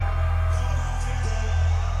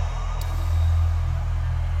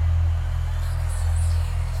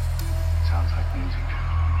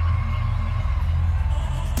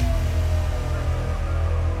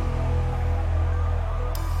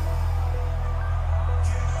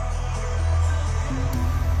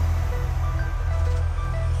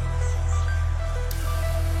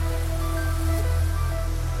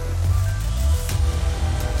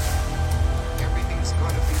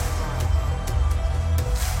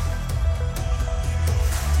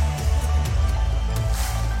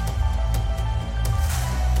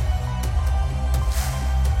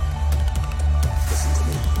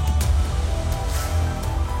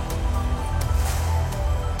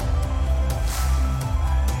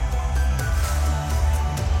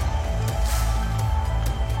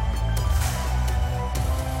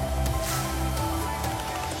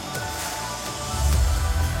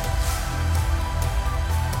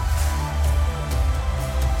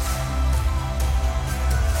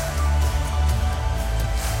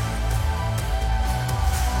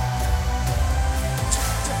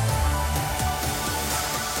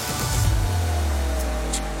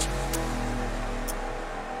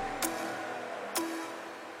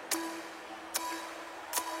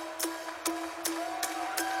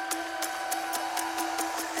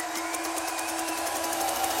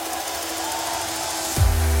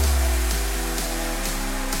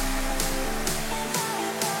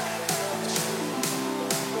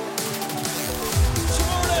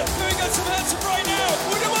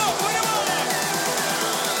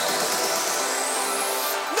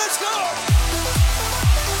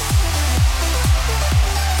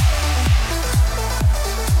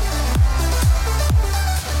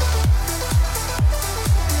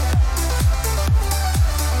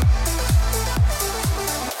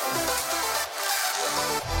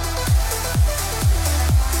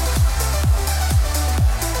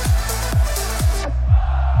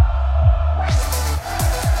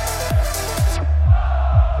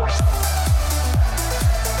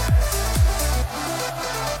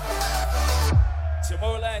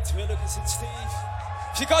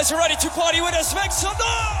ready to party with us, make some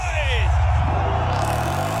noise!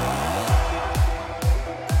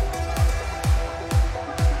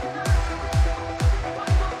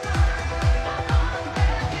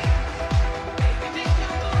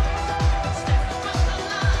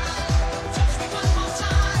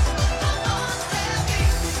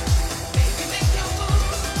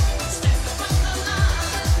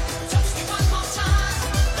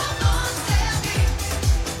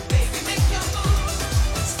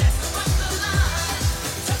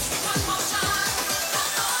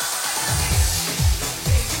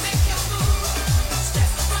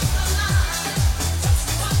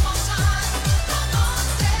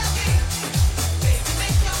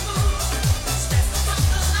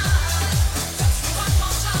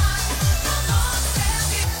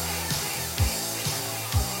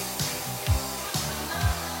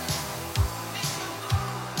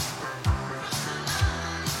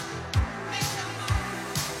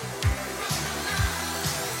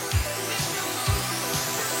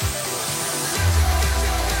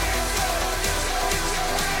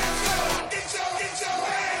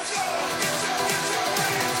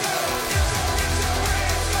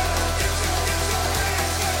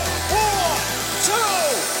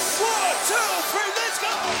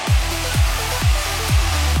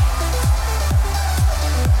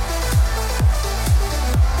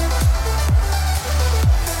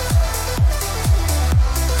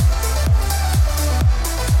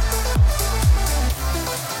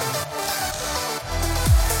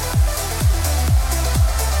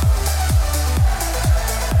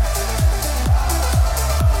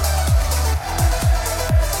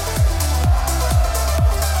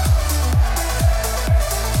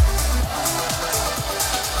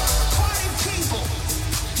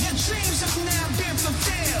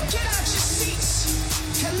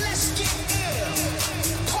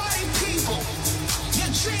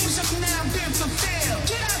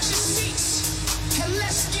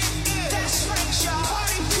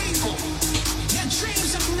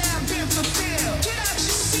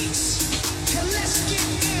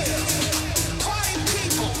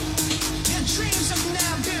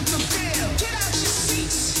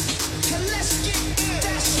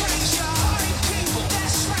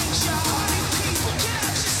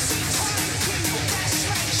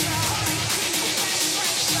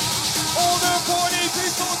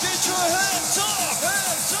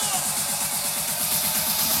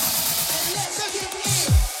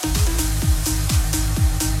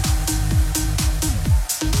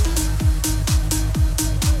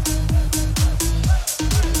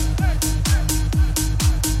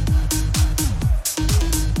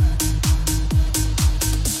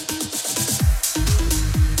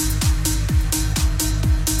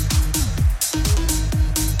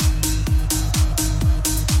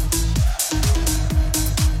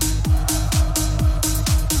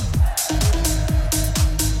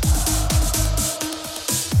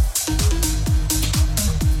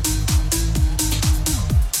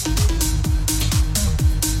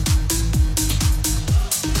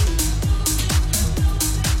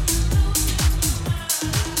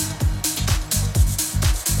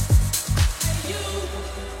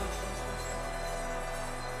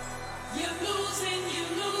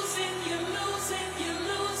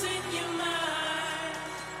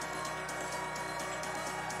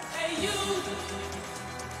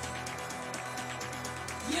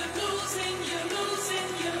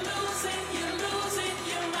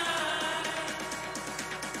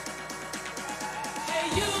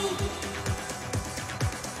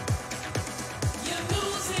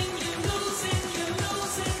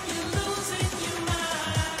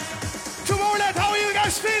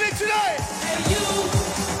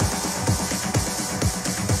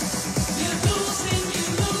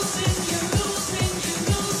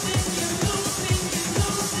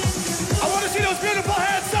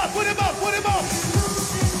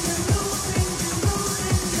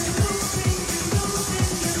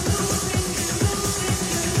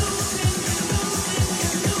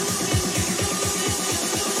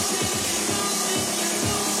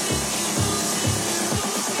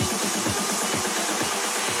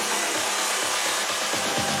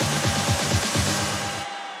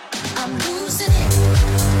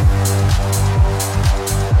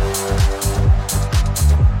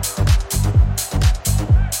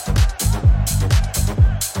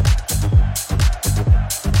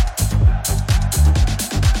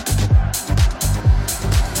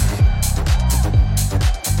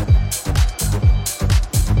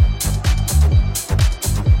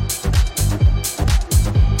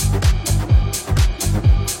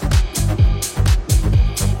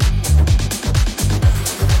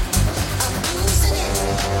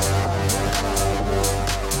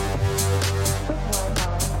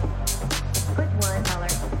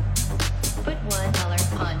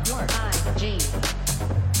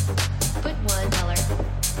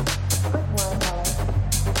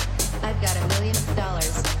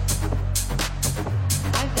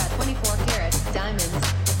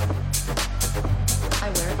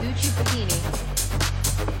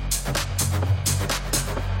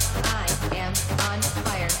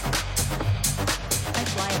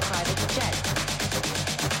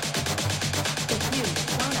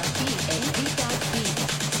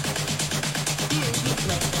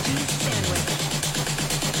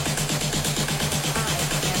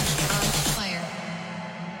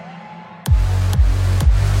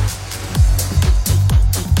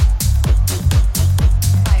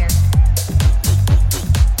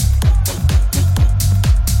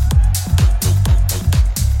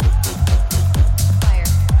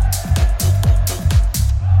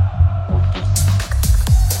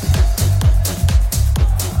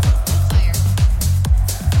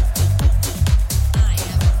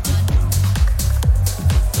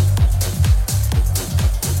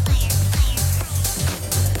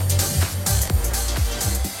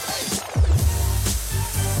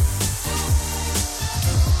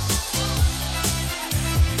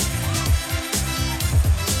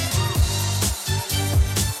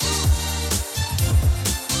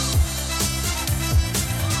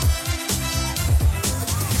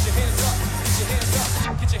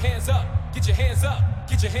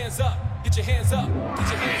 Get your hands up, get your hands up, get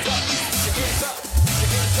your hands up, get your hands up, get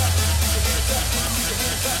your hands up, get your hands up, get your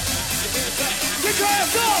hands up, get your hands up. Get your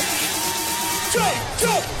hands up! Jump,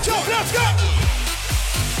 jump, jump, let's go!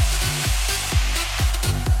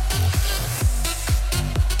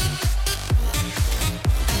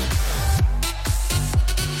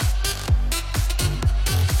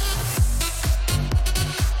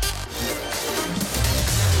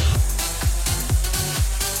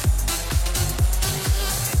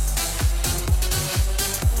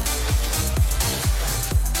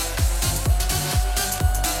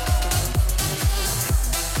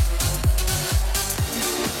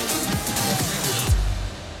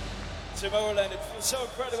 Tomorrowland, it feels so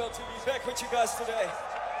incredible to be back with you guys today.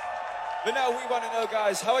 But now we want to know,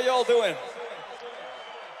 guys, how are y'all doing?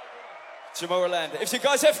 Tomorrowland, if you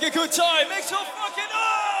guys having a good time, make some fucking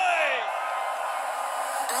noise!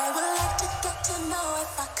 I would like to get to know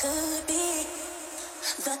if I could be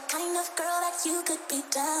the kind of girl that you could be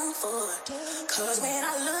down for. Cause when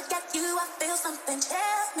I look at you, I feel something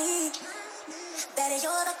tell me that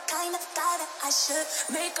you're the kind of guy that I should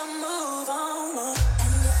make a move on.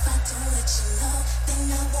 And if I don't let you know,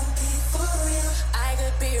 then I won't be for real. I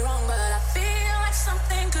could be wrong, but I feel like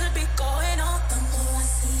something could be going on. The more I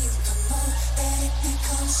see you, the more that it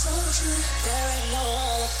becomes so true. There ain't no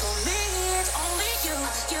other for me, it's only you,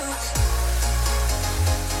 you.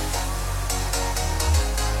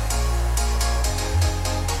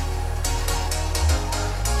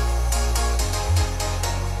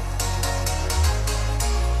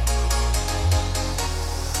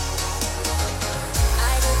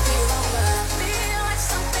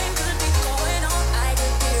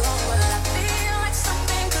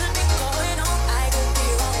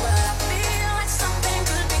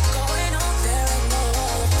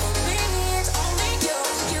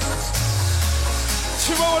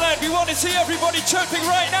 We want to see everybody chirping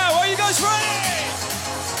right now. Are you guys ready?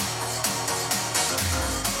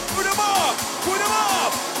 Put them up, put them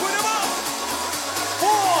up, put them up.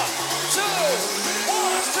 1, 2,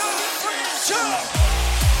 1, 2, 3, jump.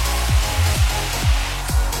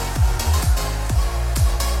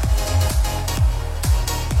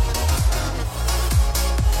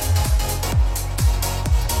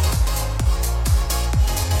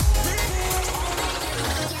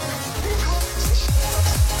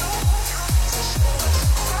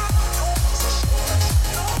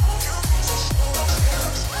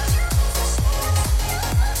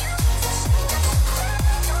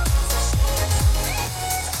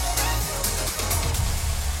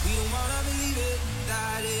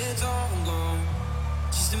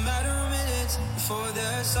 Before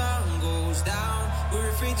the sun goes down, we're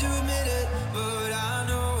afraid to admit it, but I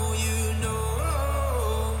know you know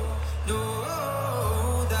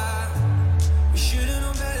that we should've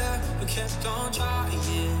known better, but kept on trying.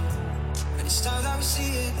 And it's time that we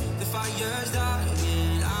see it, the fire's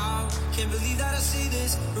dying out. Can't believe that I see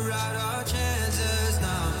this, we're out our chances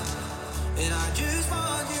now. And I just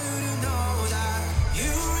want you to know that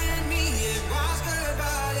you and me, it was good,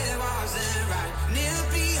 but it wasn't right. And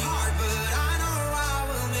it'll be hard, but I know I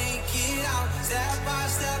will make it out. Step by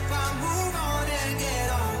step, I move on and get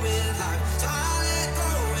on with life. So I'll let go,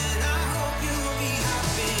 and I hope you'll be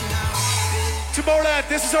happy now. Tomorrowland,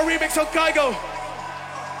 this is our remix on Kygo.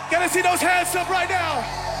 Gotta see those hands up right now.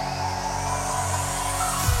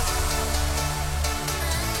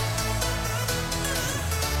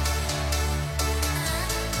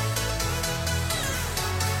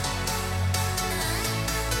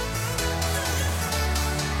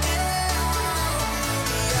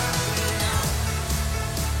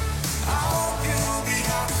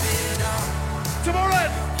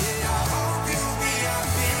 Tomorrowland,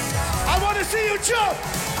 I want to see you jump.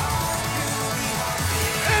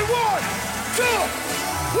 And 1, 2,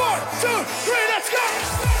 3, let's go.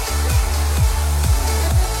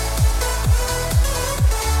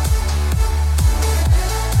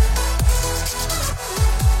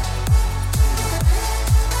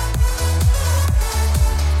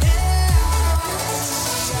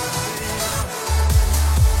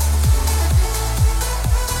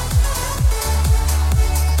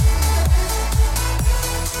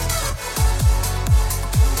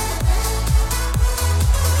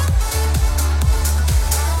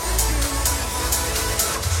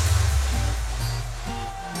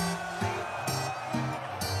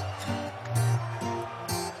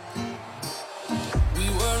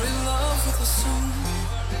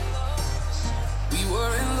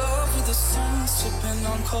 Sipping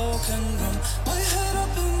on coke and rum, my head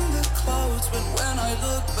up in the clouds. But when I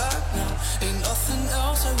look back now, ain't nothing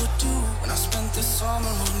else I would do. When I spent the summer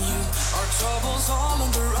on you, our troubles all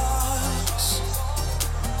on the rise.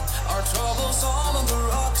 Our troubles all on the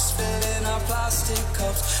rocks, filling our plastic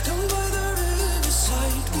cups. Down by the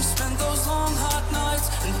riverside, we spent those long hot nights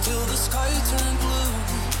until the sky turned blue.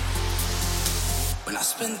 When I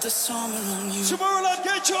spent the summer on you. Tomorrowland,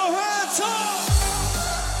 get your hands up!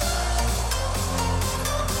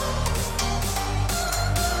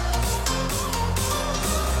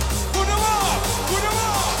 Put them up! Put them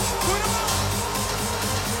up! Put them up!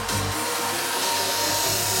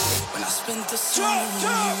 When I spent the summer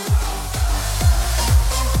on you.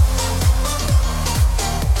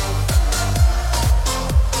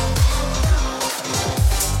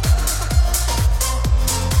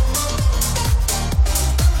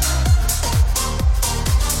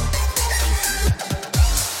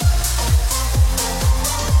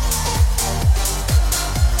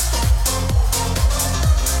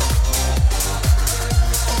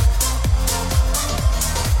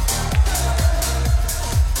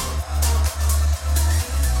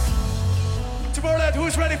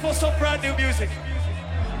 Who's ready for some brand new music?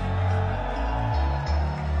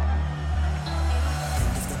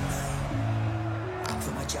 End of the night, I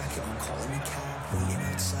put my jacket on, calling a cab, waiting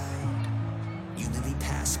outside. You nearly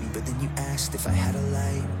passed me, but then you asked if I had a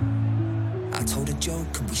light. I told a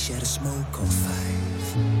joke, could we share a smoke or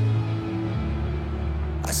five?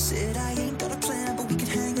 I said I ain't got a plan, but we could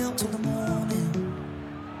hang out till the morning.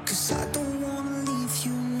 'Cause I don't wanna leave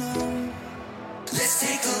you now. Let's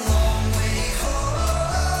take a long way home.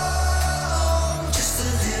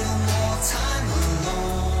 Time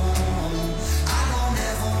alone. I don't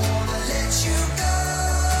ever wanna let you go.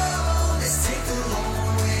 Let's take a long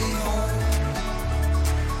way home.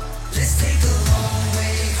 Let's take a long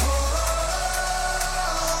way home.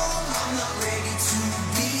 I'm not ready to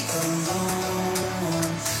be alone.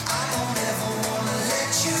 I don't ever wanna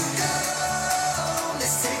let you go.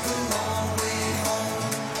 Let's take a long way home.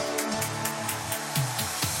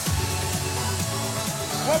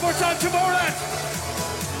 One more time, Tomorrowland.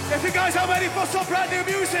 If you guys are ready for some brand new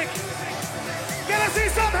music, can I see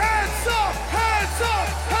some hands up, hands up,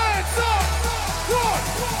 hands up. 1,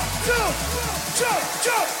 2, jump,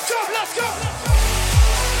 jump, jump, let's go.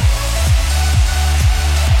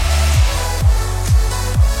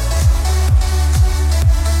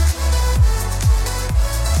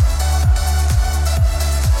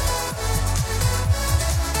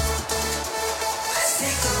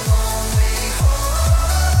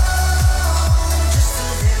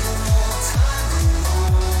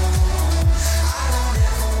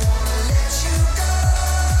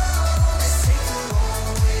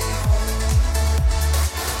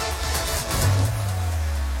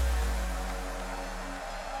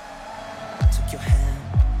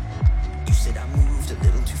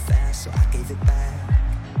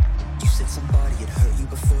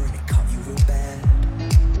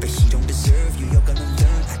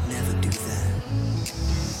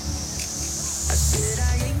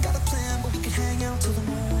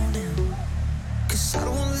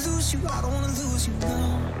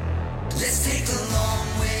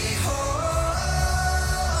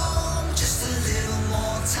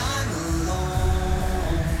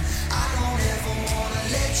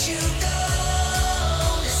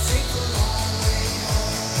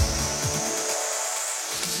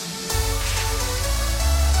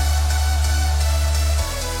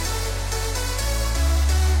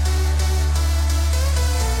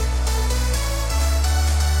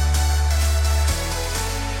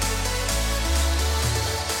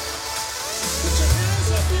 Put your hands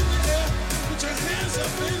up in the air. Put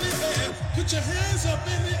your hands up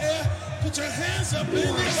in the air. Put your hands up in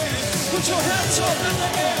the air. Put your hands up in the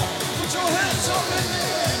air. Put your hands up in the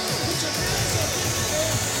air.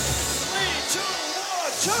 3, 2,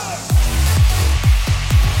 1, jump!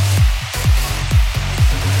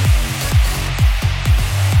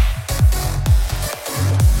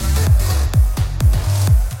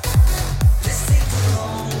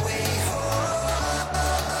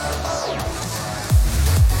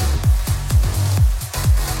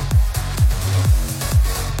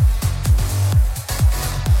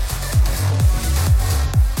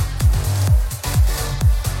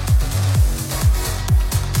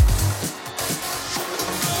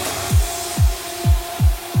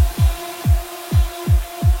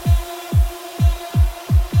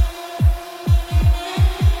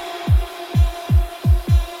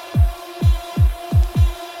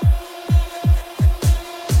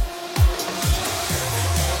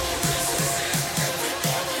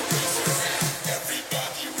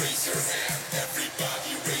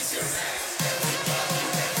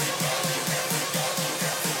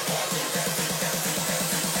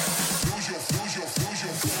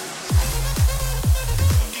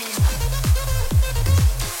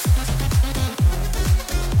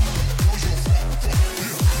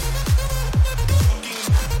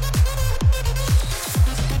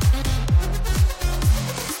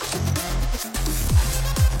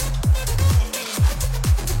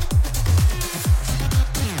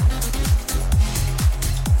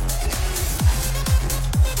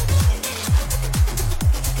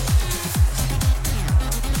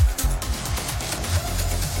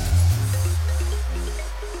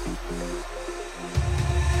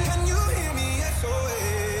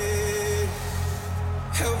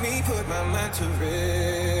 got to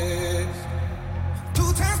rest.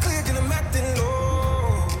 2 times clear, and I'm acting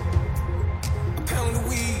low. A pound of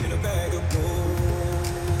weed and a bag of gold.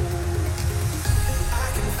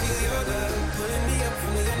 I can feel your love pulling me up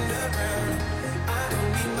from the underground. I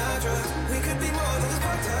don't need my drugs. We could be more than just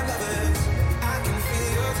part-time lovers. I can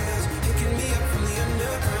feel your touch picking me up from the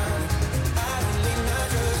underground. I don't need my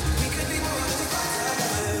drugs. We could be more than just part-time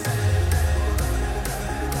lovers.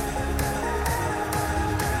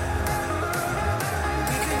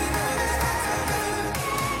 We could be more than just part-time lovers.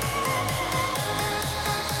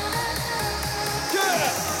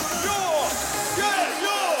 Get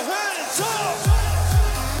your hands up!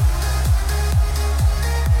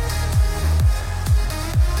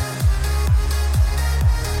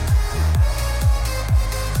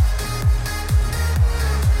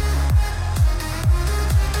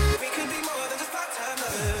 We could be more than just part-time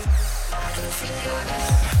lovers.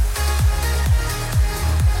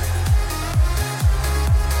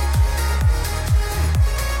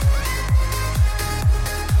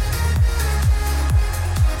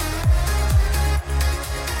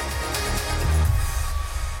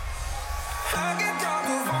 I get dark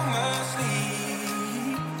over my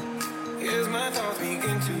sleep. Here's my thoughts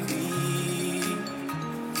begin to lead.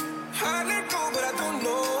 I let go, but I don't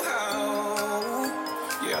know how.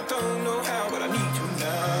 Yeah, I don't know how, but I need to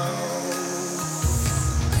now.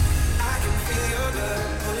 I can feel your love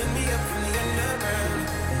pulling me up from the underground.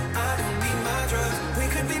 I don't need my drugs. We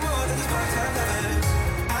could be more than just part-time lovers.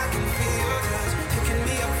 I can feel your touch picking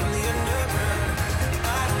me up from the underground.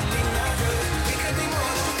 I don't need my drugs. We could be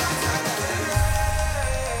more than just part-time lovers.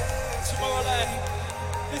 Tomorrowland.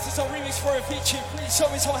 This is our remix for a feature. Please show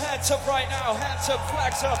me some hands up right now. Hands up,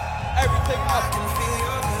 flags up, everything I up. can feel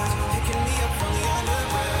your touch picking me up from the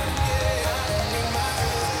underground. Yeah, I don't need my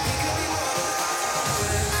drugs. We could be more than just part-time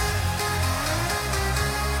lovers.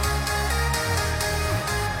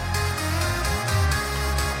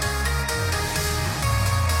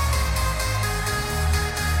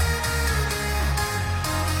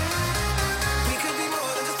 We could be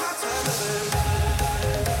more than just part-time lovers.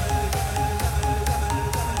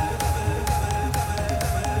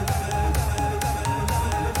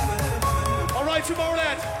 All right,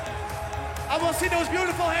 Tomorrowland. I want to see those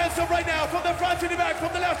beautiful hands up right now, from the front to the back,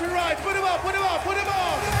 from the left to the right. Put them up, put them up, put them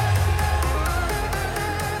up.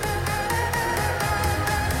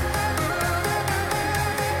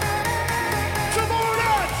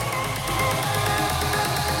 Tomorrowland.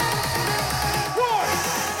 1,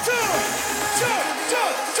 2,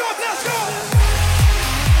 jump, let's go.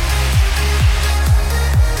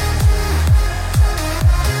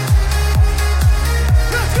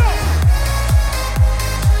 Let's go.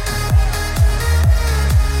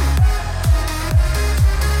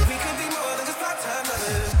 We could be more than just part-time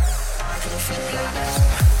lovers.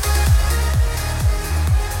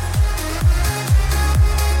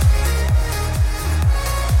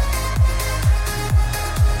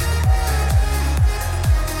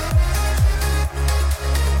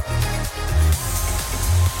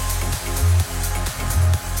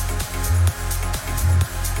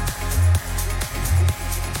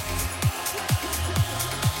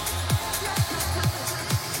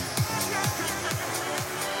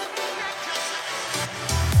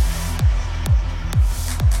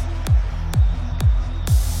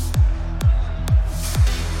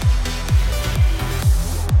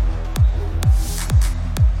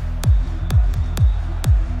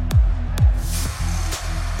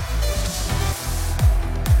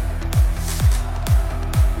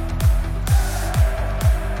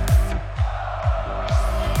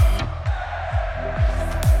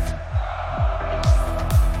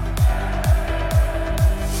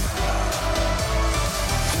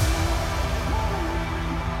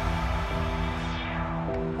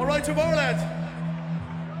 All right, Tomorrowland.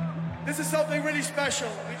 This is something really special.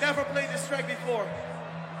 We never played this track before.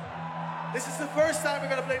 This is the first time we're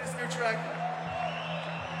gonna play this new track.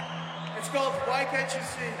 It's called Why Can't You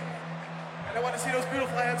See? And I want to see those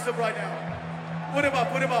beautiful hands up right now. Put them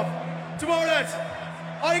up, put them up. Tomorrowland.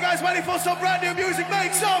 Are you guys ready for some brand new music?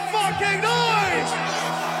 Make some fucking noise!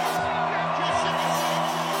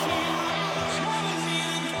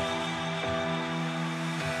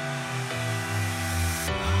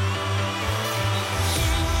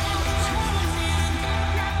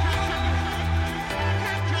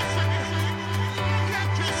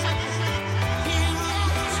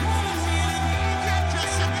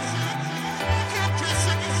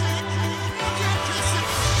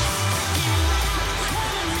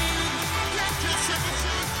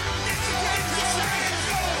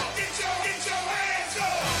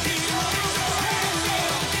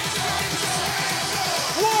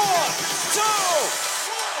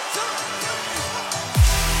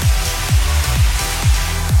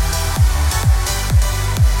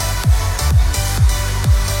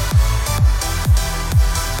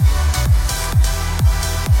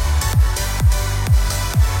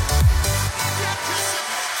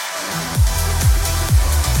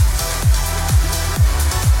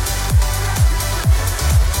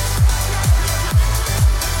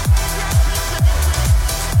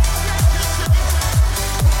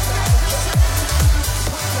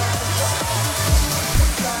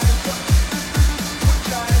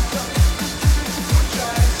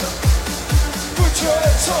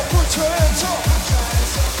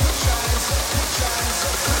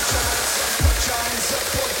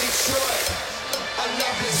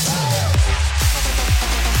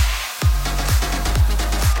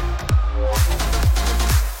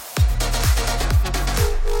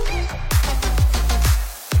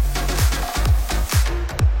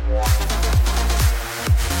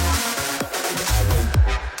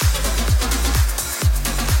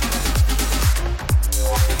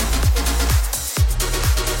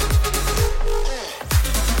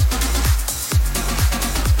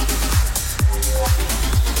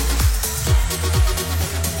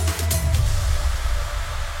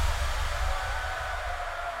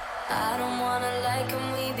 I don't wanna lie, can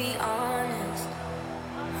we be honest?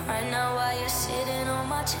 Right now while you're sitting on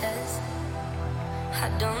my chest, I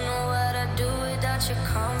don't know what I'd do without your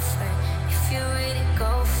comfort. If you really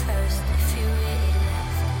go first, if you really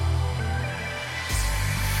left,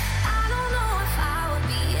 I don't know if I would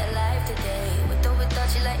be alive today. With or without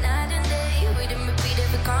you like night and day. We didn't repeat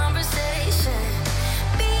every conversation.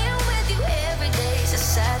 Being with you every day is a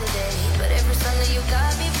Saturday, but every Sunday you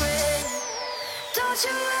got me praying. Don't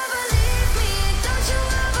you ever leave me, don't you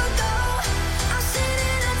ever go. I'm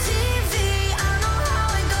sitting on TV, I know how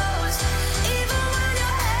it goes. Even when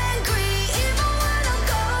you're angry, even when I'm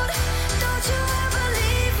cold. Don't you ever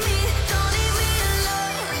leave me, don't leave me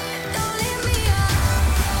alone. Don't leave me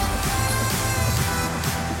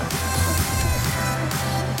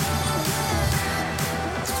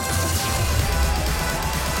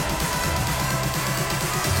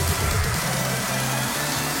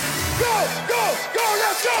Go, go, go,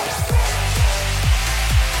 let's go!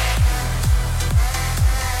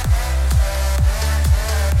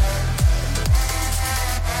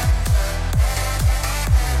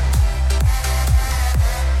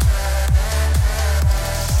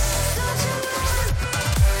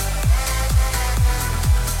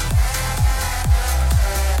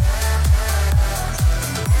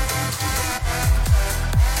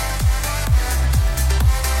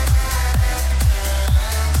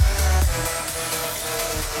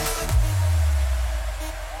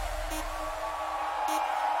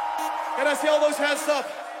 Can I see all those hands up?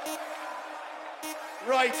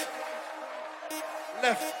 Right,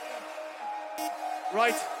 left,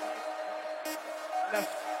 right,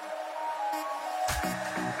 left.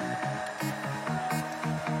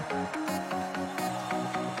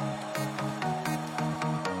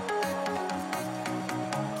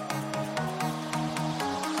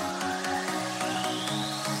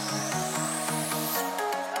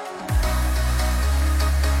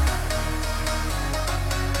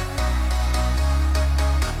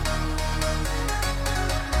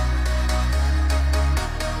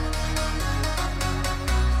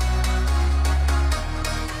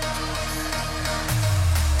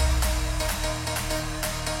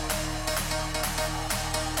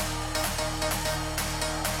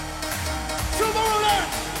 Tomorrowland!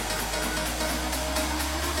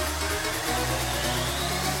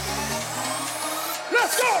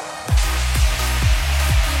 Let's go!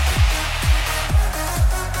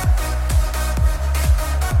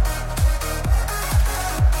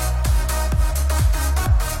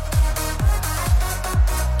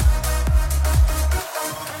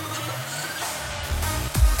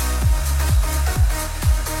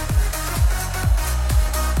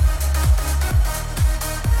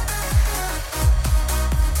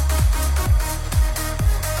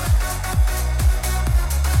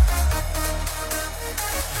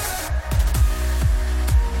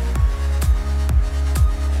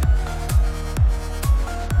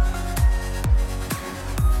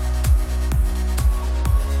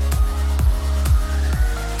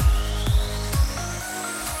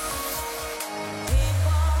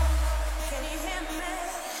 Can you hear me?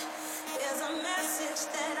 There's a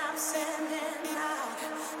message that I'm sending out.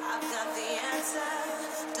 I've got the answer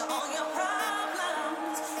to all your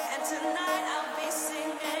problems, and tonight I'll be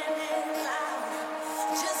singing it loud.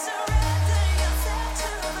 Just surrender yourself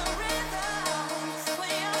to the rhythm. When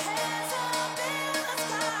your hands up in the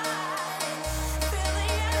sky, feel the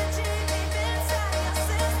energy deep inside your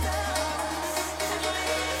system. And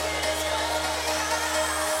leave this world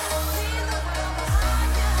behind. Leave the world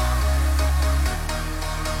behind you.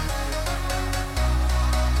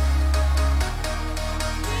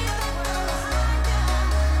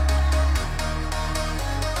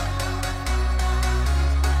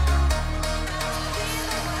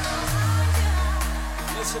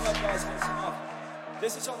 Listen up, guys, listen up.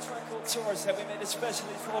 This is our track called Source that we made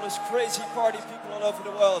especially for all those crazy party people all over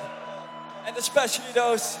the world. And especially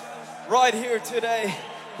those right here today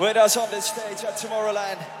with us on this stage at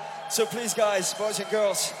Tomorrowland. So please, guys, boys and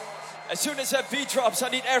girls, as soon as that beat drops, I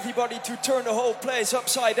need everybody to turn the whole place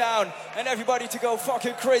upside down and everybody to go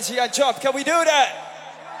fucking crazy and jump. Can we do that?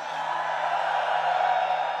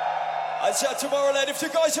 I said Tomorrowland, if you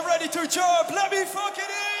guys are ready to jump, let me fucking hear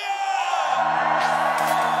ya!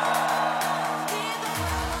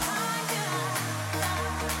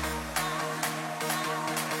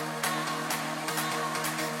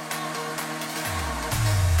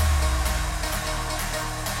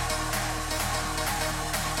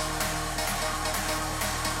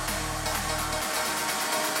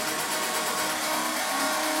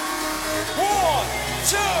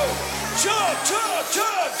 Jump, jump,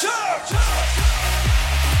 jump, jump, jump.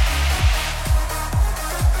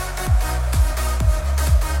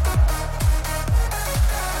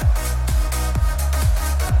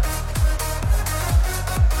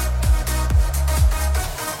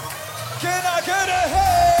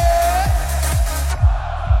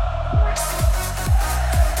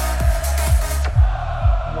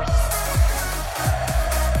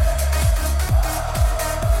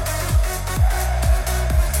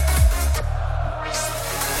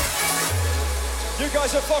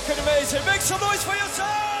 fucking amazing. Make some noise for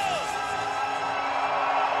yourself.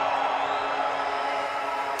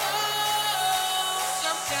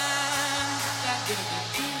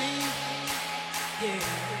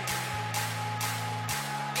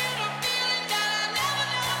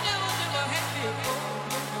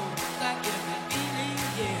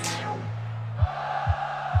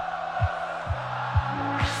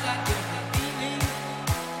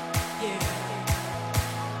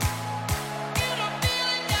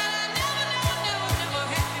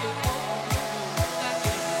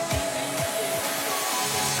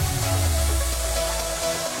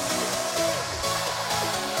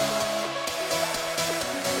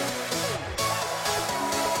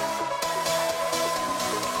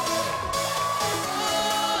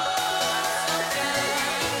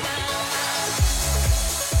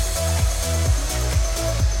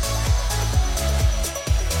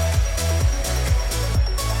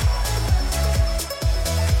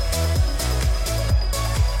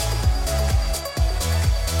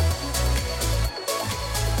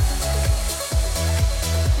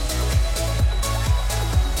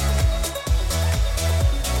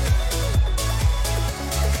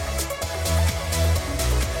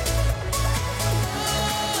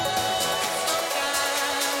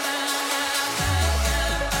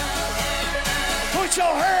 Put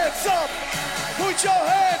your hands up! Put your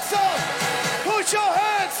hands up! Put your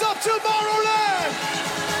hands up, Tomorrowland!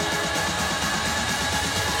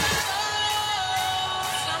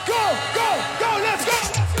 Go, go, go, let's go!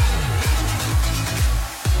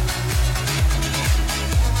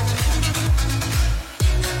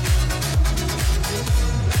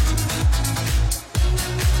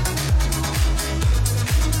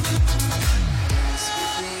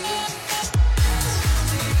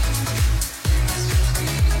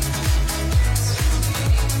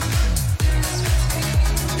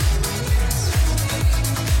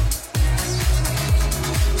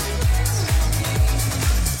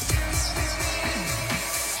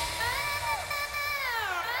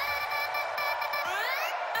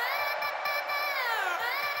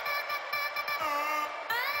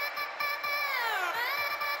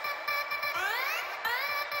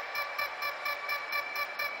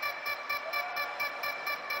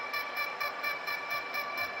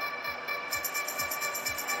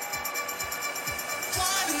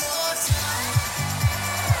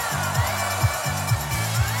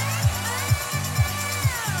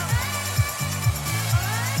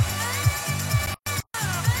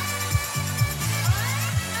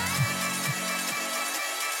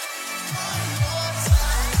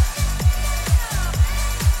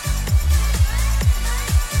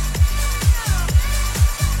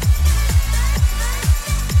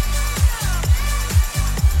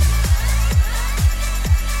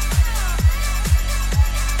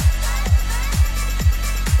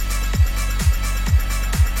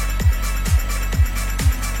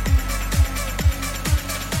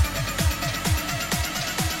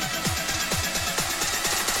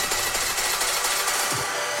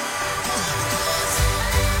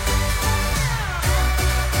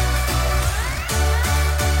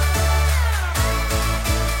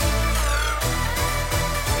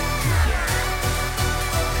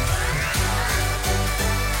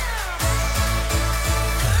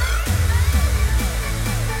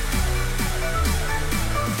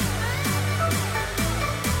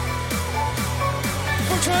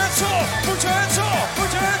 Put your hands up! Put your hands up!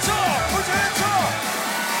 Put your hands up! Put your hands up!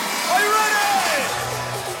 Are you ready?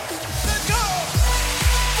 Let's go!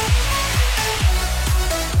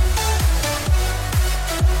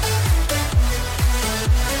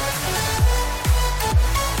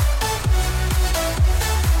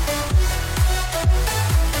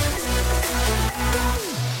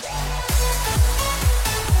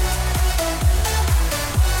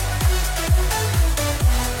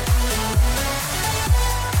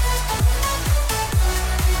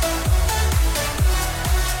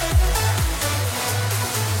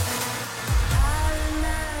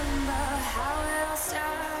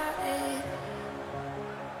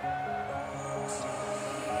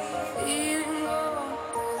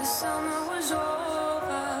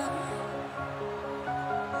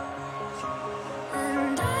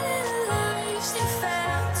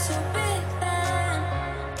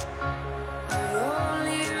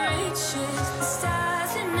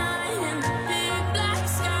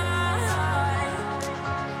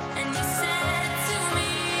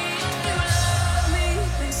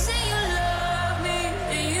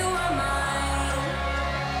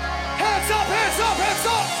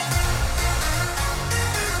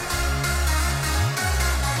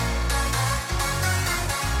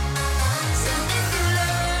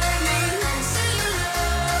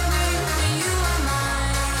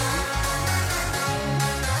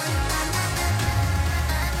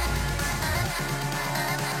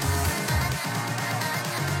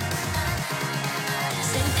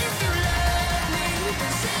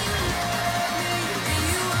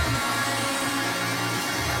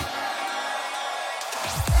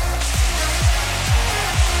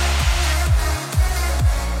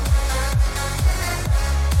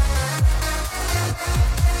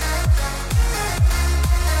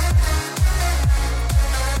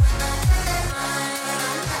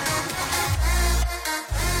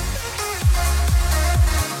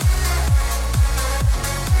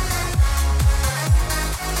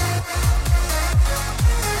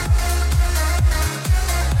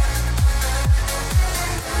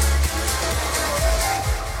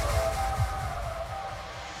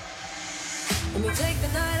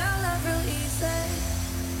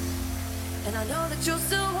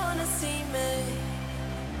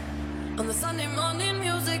 On the Sunday morning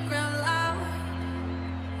music real loud.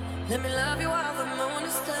 Let me love you while the moon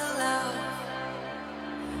is still out.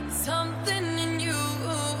 Something in you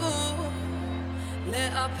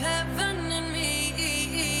lit up heaven in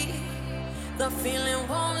me. The feeling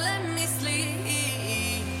won't let me sleep.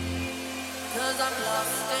 Cause I'm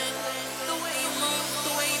lost in the way you move,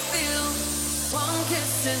 the way you feel. One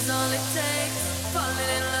kiss is all it takes.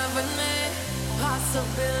 Falling in love with me.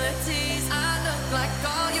 Possibilities, I look like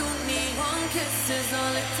all you need. One kiss is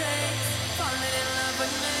all it takes. Falling in love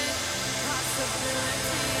with me. Possibilities.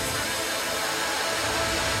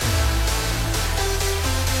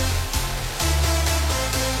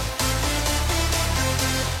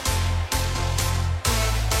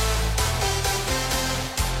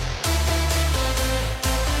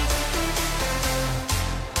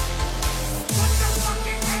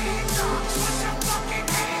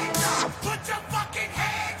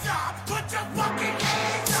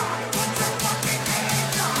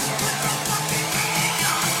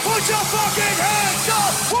 Put your fucking hands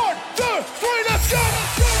up! 1, 2, 3, let's go!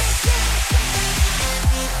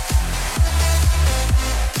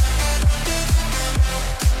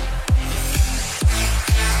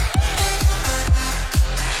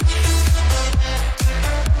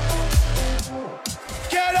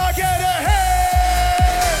 Can I get a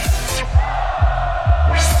hand?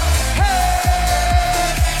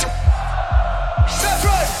 Hand! That's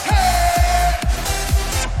right, hand!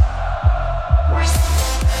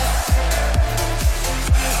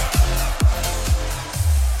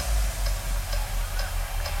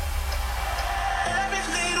 Every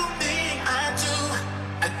little thing I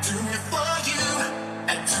do it for you.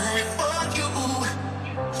 I do it for you.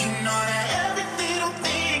 You know that every little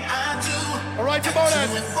thing I do, All right, do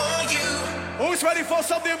Timberland, it for you. who's ready for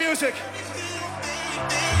some new music?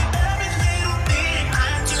 Every little thing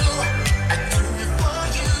I do it for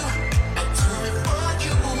you. I do it for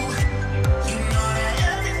you. You know that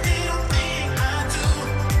every little thing I do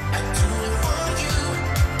it for you.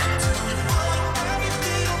 I do it for every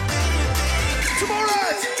little thing.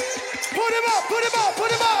 Timberland, put him up, put him up,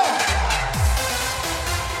 put him up!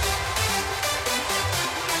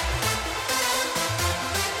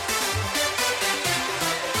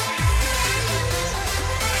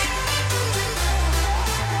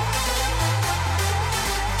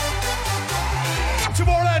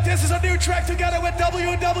 Tomorrowland, this is a new track together with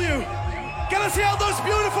W&W. Gonna see all those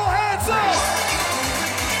beautiful hands up!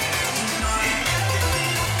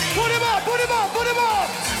 Put him up, put him up, put him up!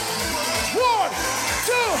 1,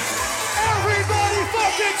 2, everybody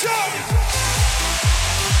fucking jump!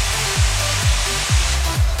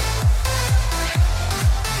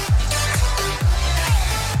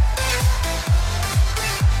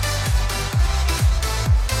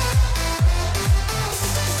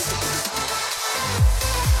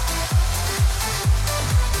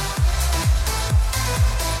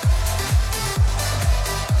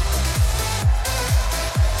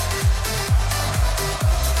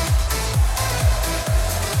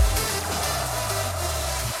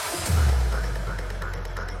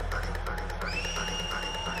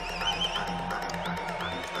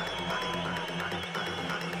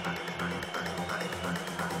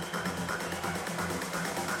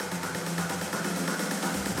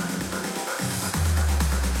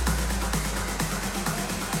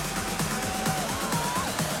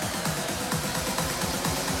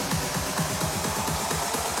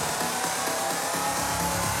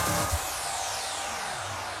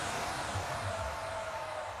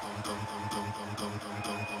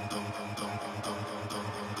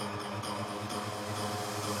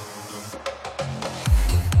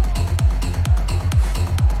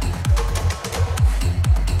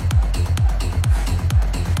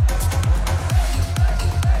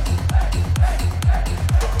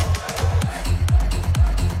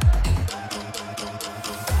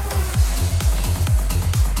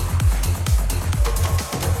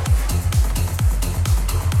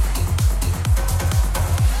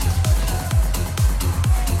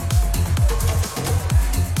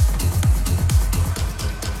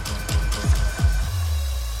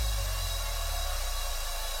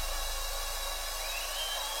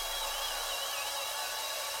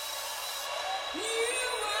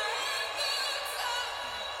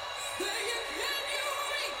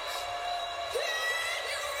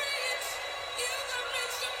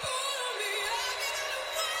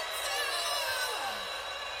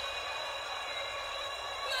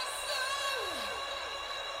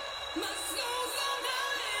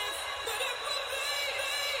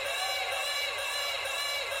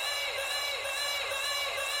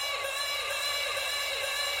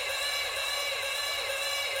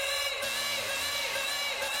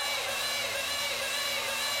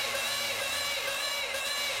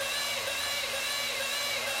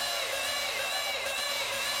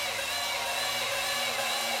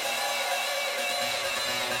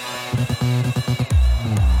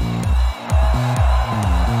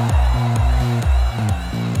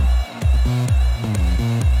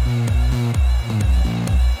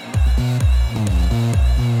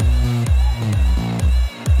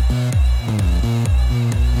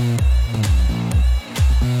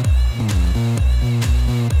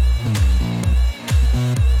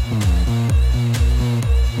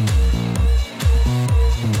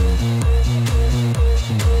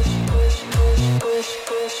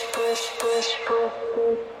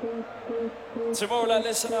 Tomorrowland,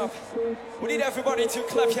 listen up. We need everybody to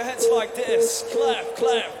clap your hands like this. Clap,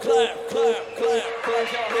 clap, clap, clap, clap,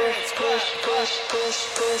 clap your hands. Clap, clap.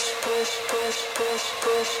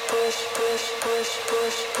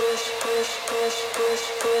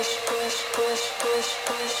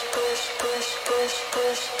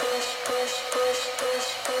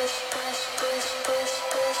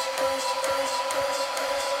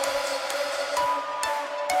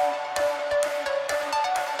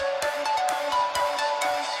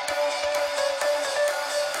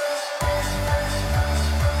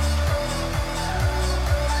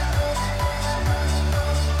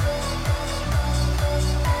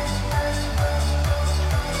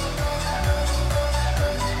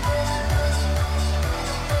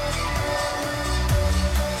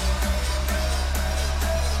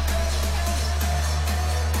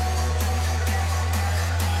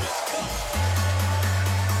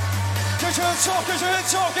 Get your hands up, get your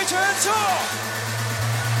hands up, get your hands up!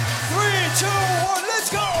 3, 2, 1, let's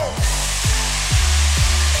go!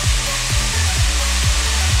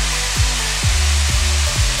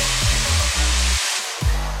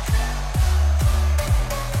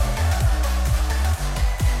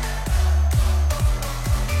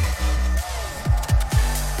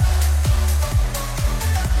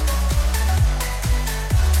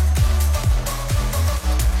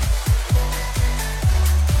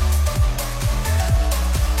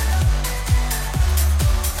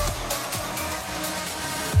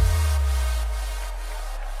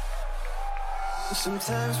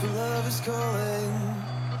 Sometimes when love is calling,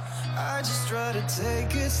 I just try to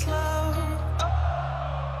take it slow.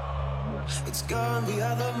 It's gone the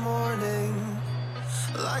other morning,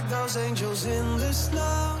 like those angels in the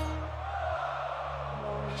snow.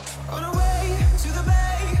 On our way to the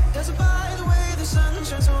bay, dancing by the way the sun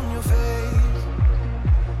shines on your face.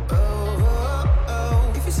 Oh, oh,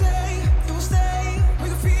 oh. If you say you will stay, we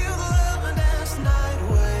can feel the love and dance the night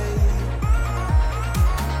away.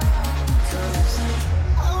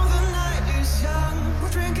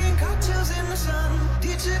 Drinking cocktails in the sun,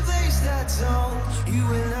 DJ plays that song. You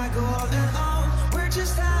and I go all and on, we're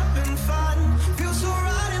just having fun. Feels so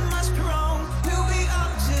right, it must be wrong. We'll be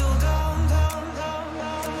up till dawn, dawn, dawn,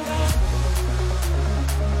 dawn, dawn.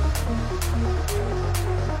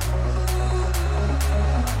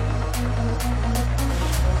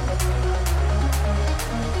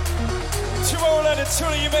 Tomorrowland, it's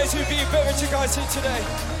truly amazing to be better you guys here today.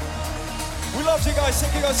 We love you guys,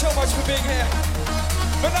 thank you guys so much for being here.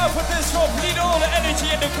 But now for this one, we need all the energy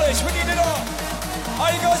in the place. We need it all.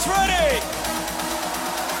 Are you guys ready?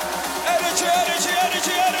 Energy, energy,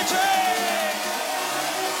 energy, energy.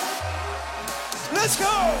 Let's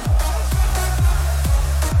go.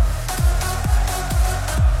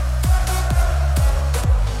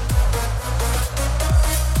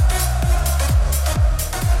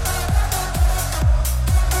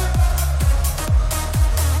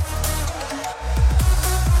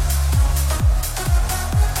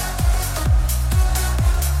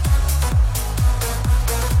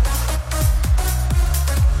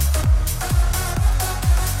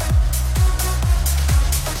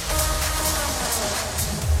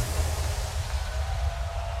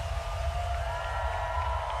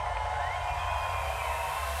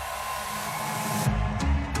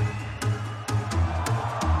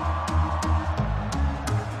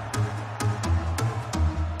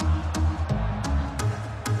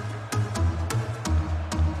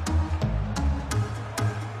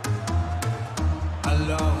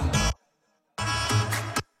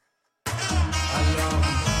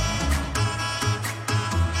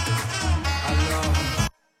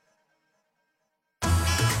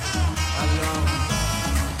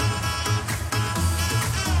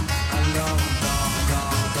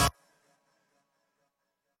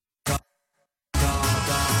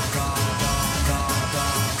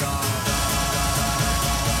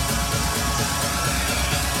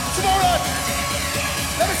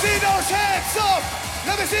 see those hands up!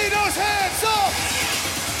 Let me see those hands up!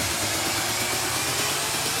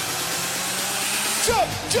 Jump,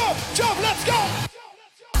 jump, jump, let's go!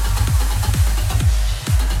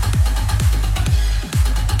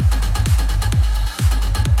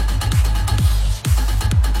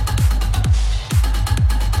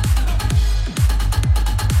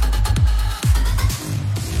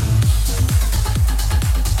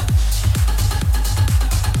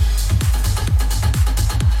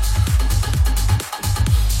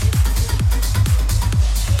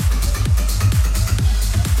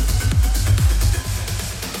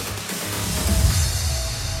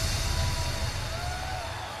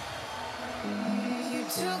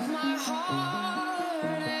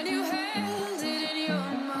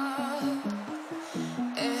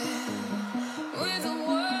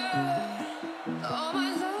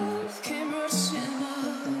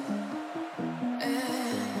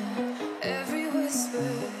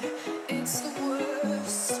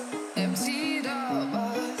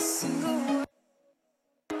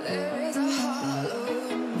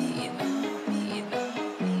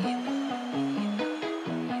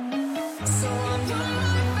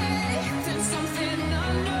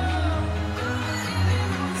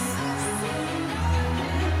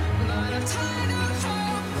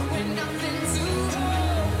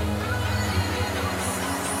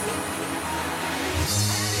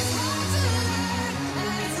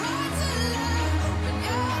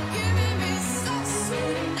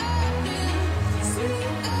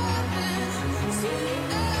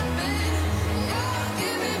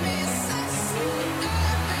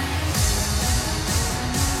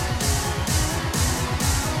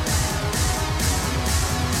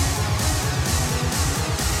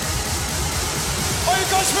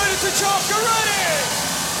 guys ready to jump? You ready?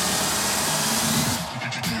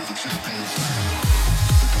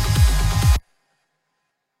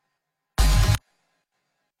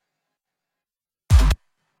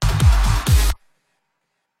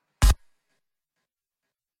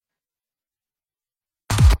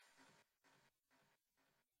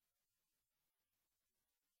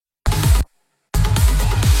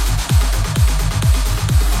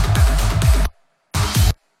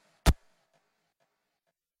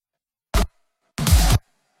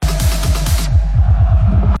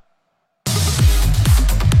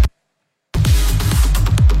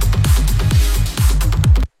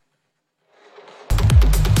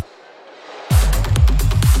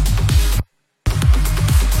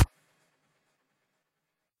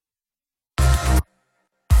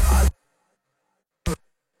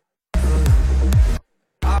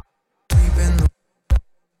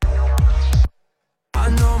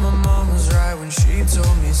 She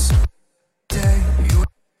told me someday you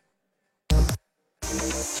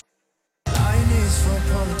lying is for a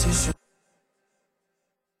politician.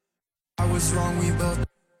 I was wrong, we both know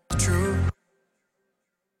the truth.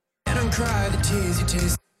 And don't cry the tears you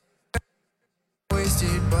taste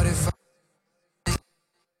wasted, but if I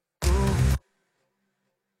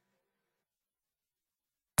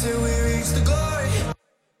till we reach the glory.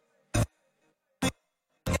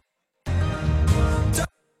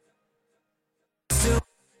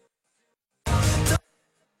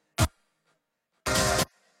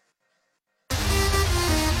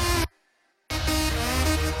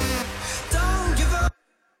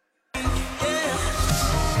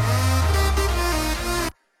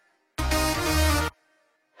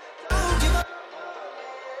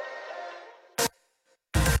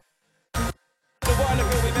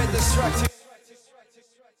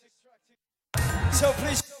 So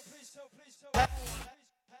please,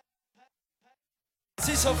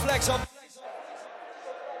 see some flex on.